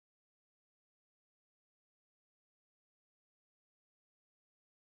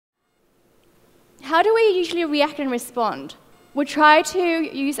how do we usually react and respond? We try to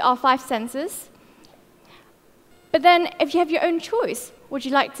use our 5 senses. But then, if you have your own choice, would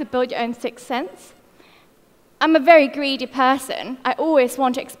you like to build your own 6th sense? I'm a very greedy person. I always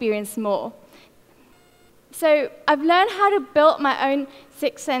want to experience more. So I've learned how to build my own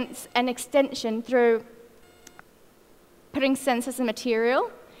 6th sense and extension through putting sense as a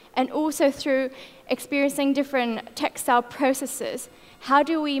material, and also through experiencing different textile processes. How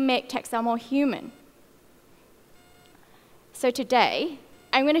do we make textile more human? So today,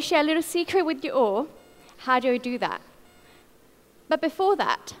 I'm going to share a little secret with you all. How do we do that? But before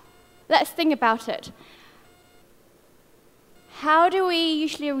that, let's think about it. How do we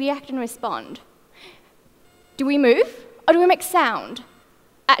usually react and respond? Do we move, or do we make sound?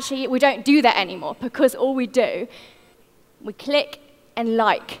 Actually, we don't do that anymore, because all we do, we click and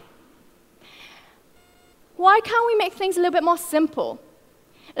like. Why can't we make things a little bit more simple,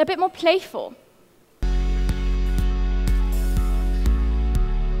 a little bit more playful?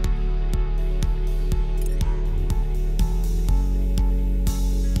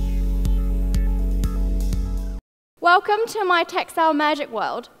 Welcome to my textile magic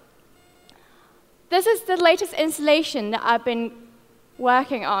world. This is the latest installation that I've been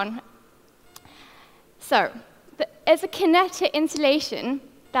working on. So, it's a kinetic installation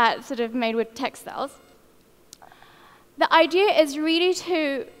that's sort of made with textiles. The idea is really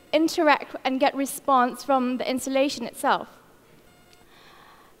to interact and get response from the installation itself.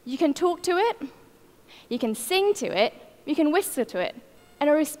 You can talk to it, you can sing to it, you can whistle to it, and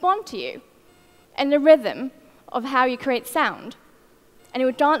it'll respond to you, and the rhythm of how you create sound. And it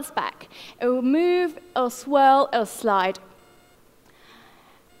will dance back. It will move, it will swirl, it will slide.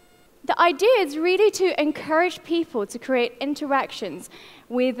 The idea is really to encourage people to create interactions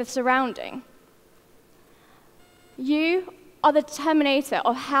with the surrounding. You are the determinator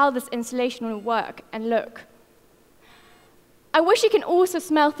of how this installation will work and look. I wish you can also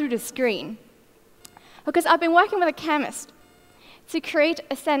smell through the screen, because I've been working with a chemist to create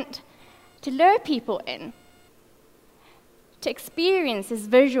a scent to lure people in, to experience this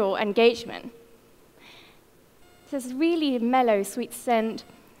visual engagement. This really mellow, sweet scent.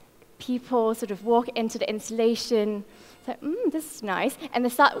 People sort of walk into the installation, say, this is nice, and they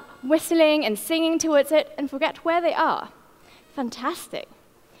start whistling and singing towards it and forget where they are. Fantastic.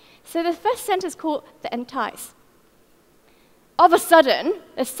 So the first scent is called the entice. All of a sudden,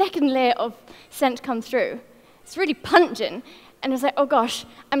 a second layer of scent comes through. It's really pungent, and it's like, oh gosh,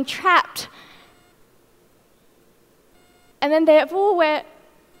 I'm trapped. And then they're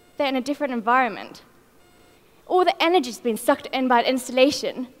in a different environment. All the energy's been sucked in by the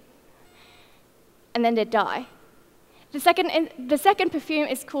installation, and then they die. The second perfume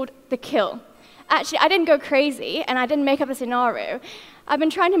is called the kill. Actually, I didn't go crazy, and I didn't make up a scenario. I've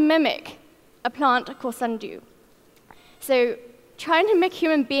been trying to mimic a plant called sundew. So trying to make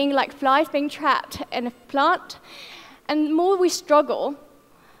human being like flies being trapped in a plant, and the more we struggle,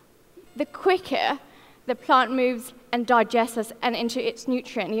 the quicker the plant moves and digests us and into its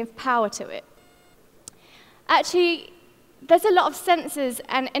nutrient, gives power to it. Actually, there's a lot of senses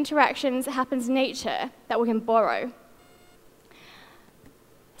and interactions that happens in nature that we can borrow.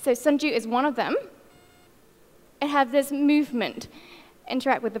 So sundew is one of them. It has this movement,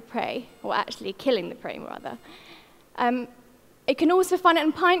 interact with the prey, or actually killing the prey, rather. It can also find it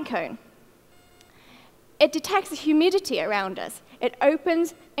in pine cone. It detects the humidity around us. It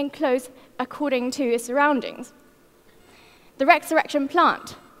opens and closes according to its surroundings. The resurrection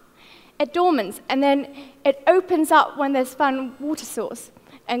plant, it dormants, and then it opens up when there's found water source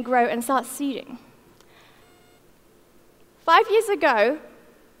and grow and starts seeding. 5 years ago,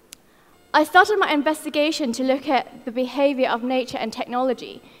 I started my investigation to look at the behavior of nature and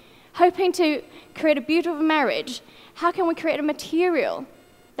technology, hoping to create a beautiful marriage. How can we create a material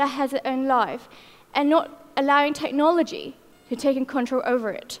that has its own life and not allowing technology to take control over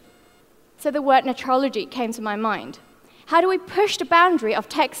it? So the word naturology came to my mind. How do we push the boundary of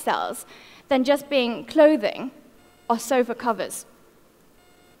textiles than just being clothing or sofa covers?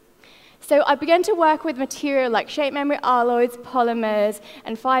 So I began to work with material like shape memory alloys, polymers,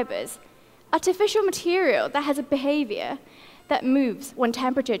 and fibers. Artificial material that has a behavior that moves when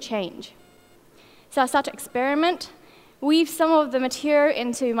temperature change. So I started to experiment, weave some of the material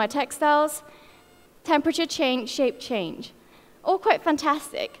into my textiles, temperature change, shape change. All quite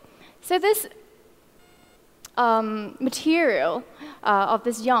fantastic. So this material of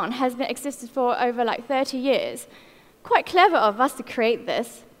this yarn has been existed for over like 30 years. Quite clever of us to create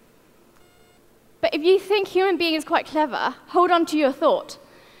this. But if you think human being is quite clever, hold on to your thought.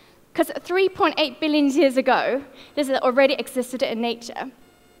 Because 3.8 billion years ago, this already existed in nature.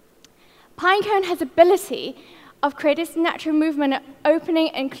 Pinecone has the ability of creating this natural movement of opening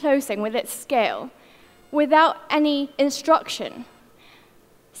and closing with its scale, without any instruction.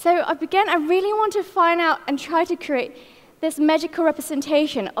 So I really want to find out and try to create this magical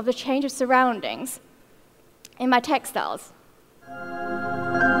representation of the change of surroundings in my textiles.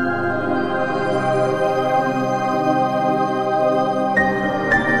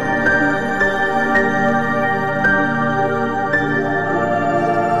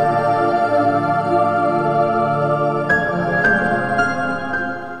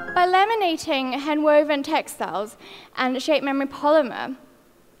 By laminating hand-woven textiles and shape memory polymer,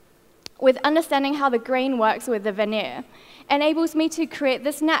 with understanding how the grain works with the veneer, enables me to create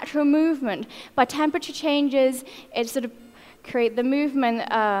this natural movement. By temperature changes, it sort of create the movement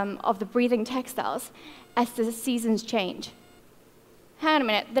of the breathing textiles as the seasons change. Hang on a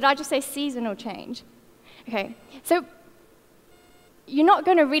minute, did I just say seasonal change? Okay, so you're not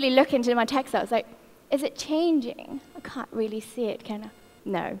going to really look into my textiles, like, is it changing? I can't really see it, can I?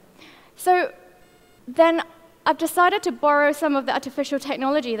 No. So then I've decided to borrow some of the artificial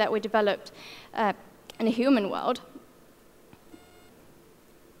technology that we developed in the human world.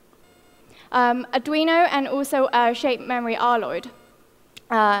 Arduino and also shape memory alloy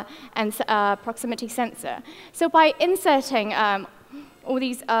and proximity sensor. So by inserting all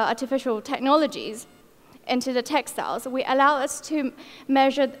these artificial technologies into the textiles, we allow us to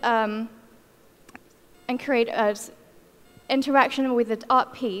measure and create interaction with the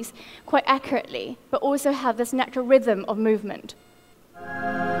art piece quite accurately, but also have this natural rhythm of movement.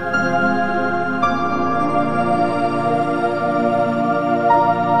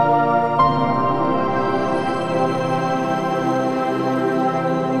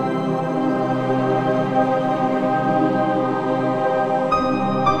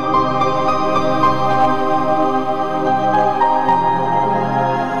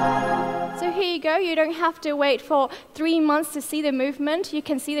 You don't have to wait for 3 months to see the movement. You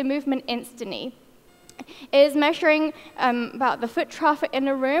can see the movement instantly. It is measuring about the foot traffic in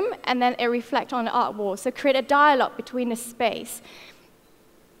the room, and then it reflects on the art wall, so create a dialogue between the space.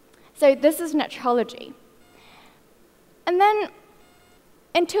 So this is metrology. And then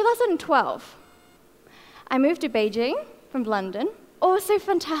in 2012, I moved to Beijing from London. Also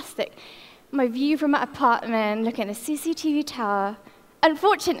fantastic. My view from my apartment, looking at the CCTV tower.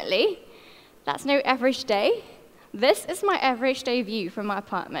 Unfortunately, that's no average day. This is my average day view from my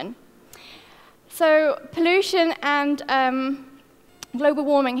apartment. So pollution and global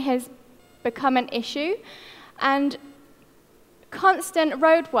warming has become an issue, and constant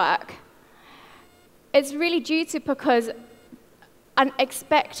road work is really due to because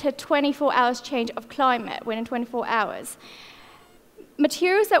unexpected 24 hours change of climate within 24 hours.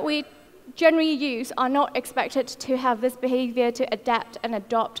 Materials that we generally use are not expected to have this behavior to adapt and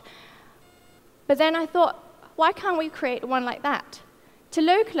adopt. But then I thought, why can't we create one like that, to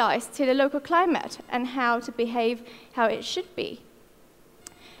localize to the local climate and how to behave how it should be?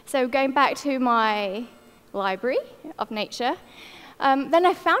 So going back to my library of nature, then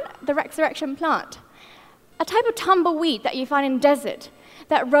I found the resurrection plant, a type of tumbleweed that you find in desert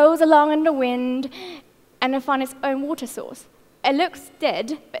that rolls along in the wind and it finds its own water source. It looks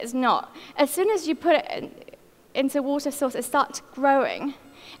dead, but it's not. As soon as you put it into water source, it starts growing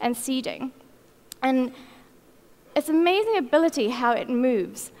and seeding. And it's an amazing ability how it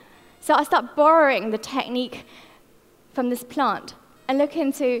moves. So I start borrowing the technique from this plant and look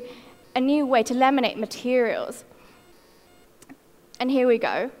into a new way to laminate materials. And here we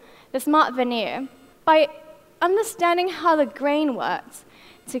go, the smart veneer. By understanding how the grain works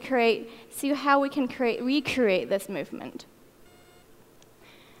to see how we can recreate this movement.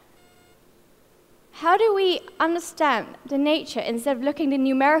 How do we understand the nature instead of looking at the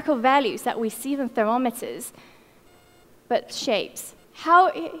numerical values that we see from thermometers, but shapes?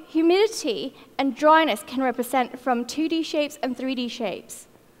 How humidity and dryness can represent from 2D shapes and 3D shapes?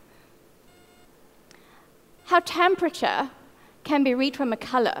 How temperature can be read from a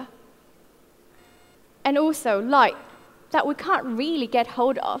color? And also light that we can't really get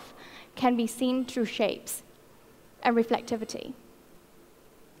hold of can be seen through shapes and reflectivity.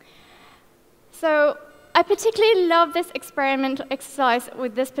 So I particularly love this experimental exercise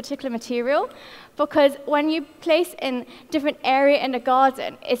with this particular material because when you place in different area in the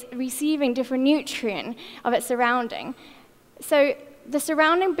garden, it's receiving different nutrient of its surrounding. So the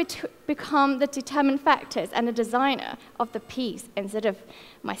surrounding become the determined factors and the designer of the piece instead of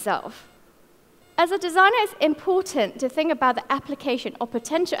myself. As a designer, it's important to think about the application or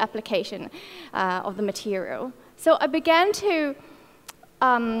potential application of the material. So I began to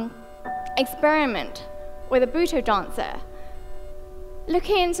experiment with a Buto dancer,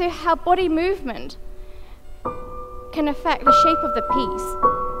 looking into how body movement can affect the shape of the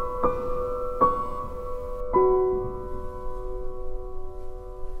piece.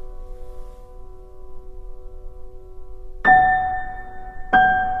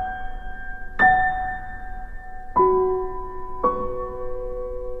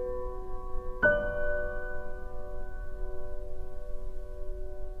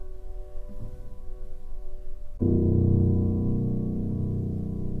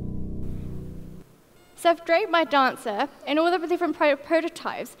 So I've draped my dancer in all the different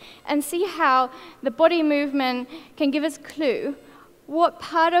prototypes and see how the body movement can give us a clue what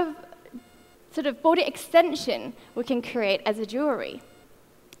part of sort of body extension we can create as a jewelry.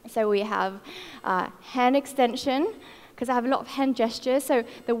 So we have hand extension, because I have a lot of hand gestures, so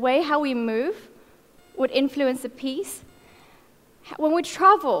the way how we move would influence the piece. When we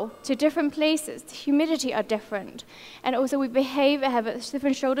travel to different places, the humidity are different, and also we behave, have a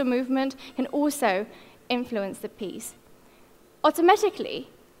different shoulder movement, can also influence the piece. Automatically,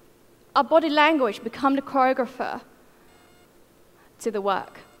 our body language becomes the choreographer to the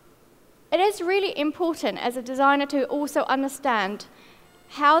work. It is really important as a designer to also understand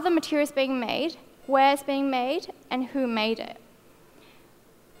how the material is being made, where it's being made, and who made it.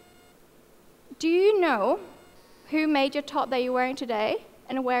 Do you know who made your top that you're wearing today,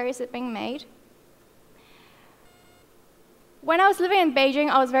 and where is it being made? When I was living in Beijing,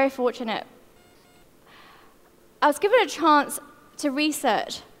 I was very fortunate. I was given a chance to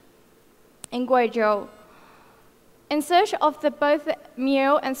research in Guizhou in search of both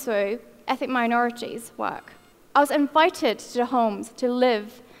Miao and Sui ethnic minorities' work. I was invited to the homes to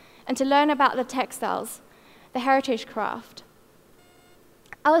live and to learn about the textiles, the heritage craft.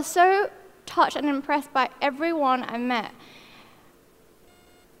 I was so touched and impressed by everyone I met,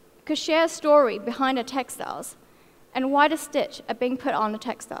 could share a story behind the textiles and why the stitch are being put on the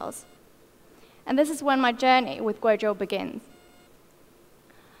textiles. And this is when my journey with Guizhou begins.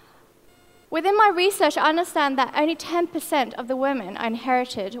 Within my research, I understand that only 10% of the women are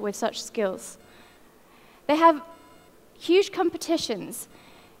inherited with such skills. They have huge competitions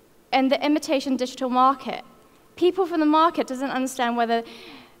in the imitation digital market. People from the market doesn't understand whether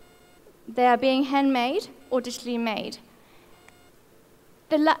they are being handmade or digitally made.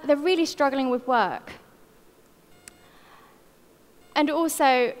 They're really struggling with work. And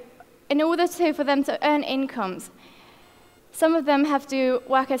also, in order for them to earn incomes, some of them have to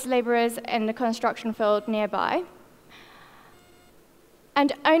work as laborers in the construction field nearby,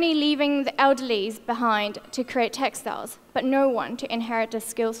 and only leaving the elderly behind to create textiles, but no one to inherit the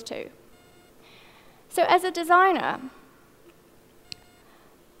skills to. So as a designer,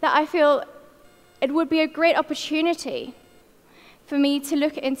 that I feel it would be a great opportunity for me to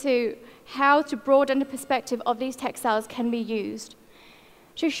look into how to broaden the perspective of these textiles can be used,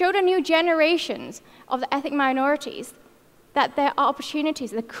 to show the new generations of the ethnic minorities that there are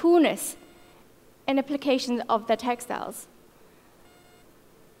opportunities, the coolness in applications of the textiles.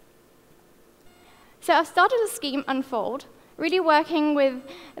 So I've started a scheme Unfold, really working with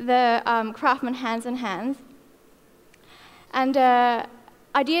the craftsmen hands in hands, and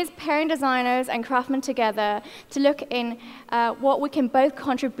ideas pairing designers and craftsmen together to look in what we can both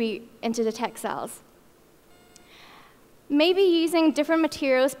contribute into the textiles. Maybe using different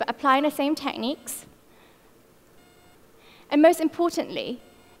materials but applying the same techniques. And most importantly,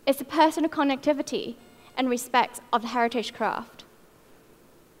 it's the personal connectivity and respect of the heritage craft.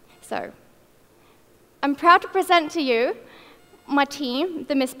 So, I'm proud to present to you my team,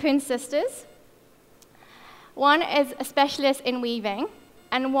 the Miss Poon sisters. One is a specialist in weaving,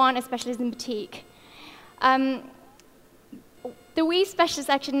 and one is a specialist in batik. The weave specialist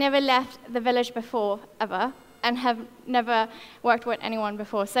actually never left the village before, ever, and have never worked with anyone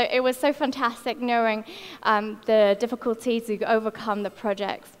before. So it was so fantastic knowing the difficulties to overcome the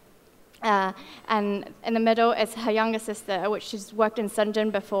projects. And in the middle is her younger sister, which she's worked in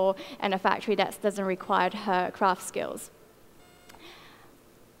Shenzhen before in a factory that doesn't require her craft skills.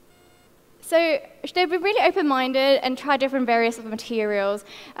 So they've been really open-minded and tried different various of materials.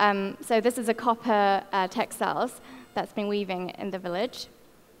 So this is a copper textiles that's been weaving in the village.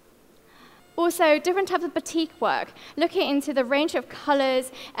 Also, different types of batik work, looking into the range of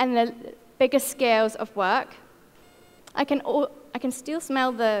colors and the bigger scales of work. I can still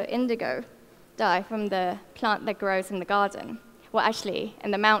smell the indigo dye from the plant that grows in the garden. Well, actually,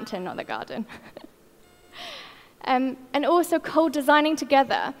 in the mountain, not the garden. And also co-designing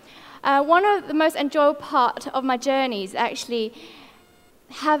together. One of the most enjoyable part of my journey is actually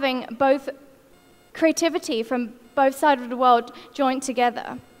having both creativity from both sides of the world joined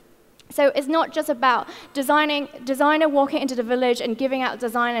together. So it's not just about designer walking into the village and giving out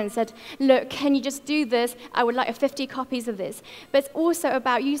design and said, look, can you just do this? I would like 50 copies of this. But it's also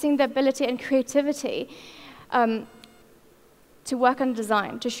about using the ability and creativity to work on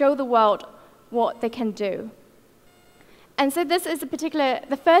design, to show the world what they can do. And so this is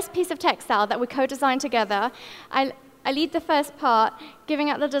the first piece of textile that we co-designed together. I lead the first part, giving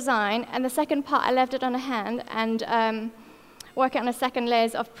out the design, and the second part I left it on a hand and working on the second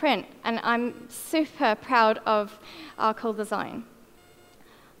layers of print. And I'm super proud of our co-design.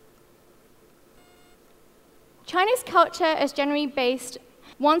 Chinese culture is generally based,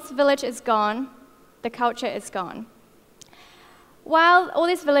 once village is gone, the culture is gone. While all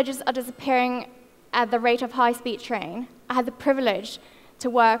these villages are disappearing at the rate of high-speed train, I had the privilege to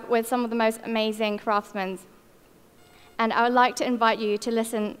work with some of the most amazing craftsmen. And I would like to invite you to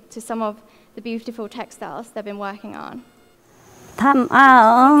listen to some of the beautiful textiles they've been working on. Tham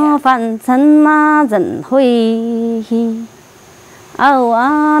áo phận thân mà dần huy áo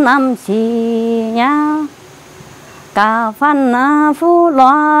nam xì nhau cả phận phu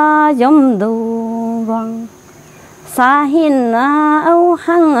loa giống đủ vang sa hin áo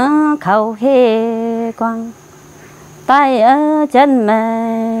hăng khẩu hê quang tay ở chân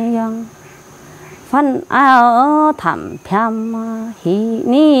mẹ yang phận áo thảm phiam hi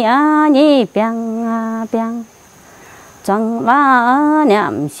ni ni piang piang chẳng là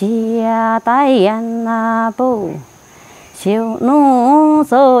nhảm xia tay ăn bù chiều nu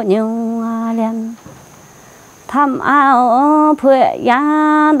số nhung liền tham áo phơi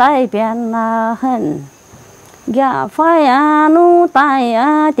ya đại biển hận ya phải nu tay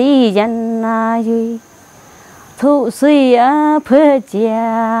đi dân duy thu suy phơi chia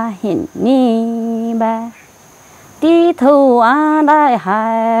hình ni ba đi thu đại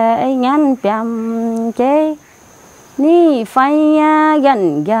hải ngăn biam chế.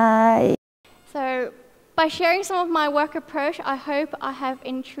 So, by sharing some of my work approach, I hope I have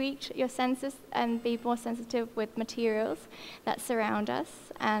intrigued your senses and be more sensitive with materials that surround us.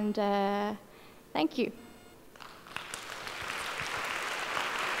 And thank you.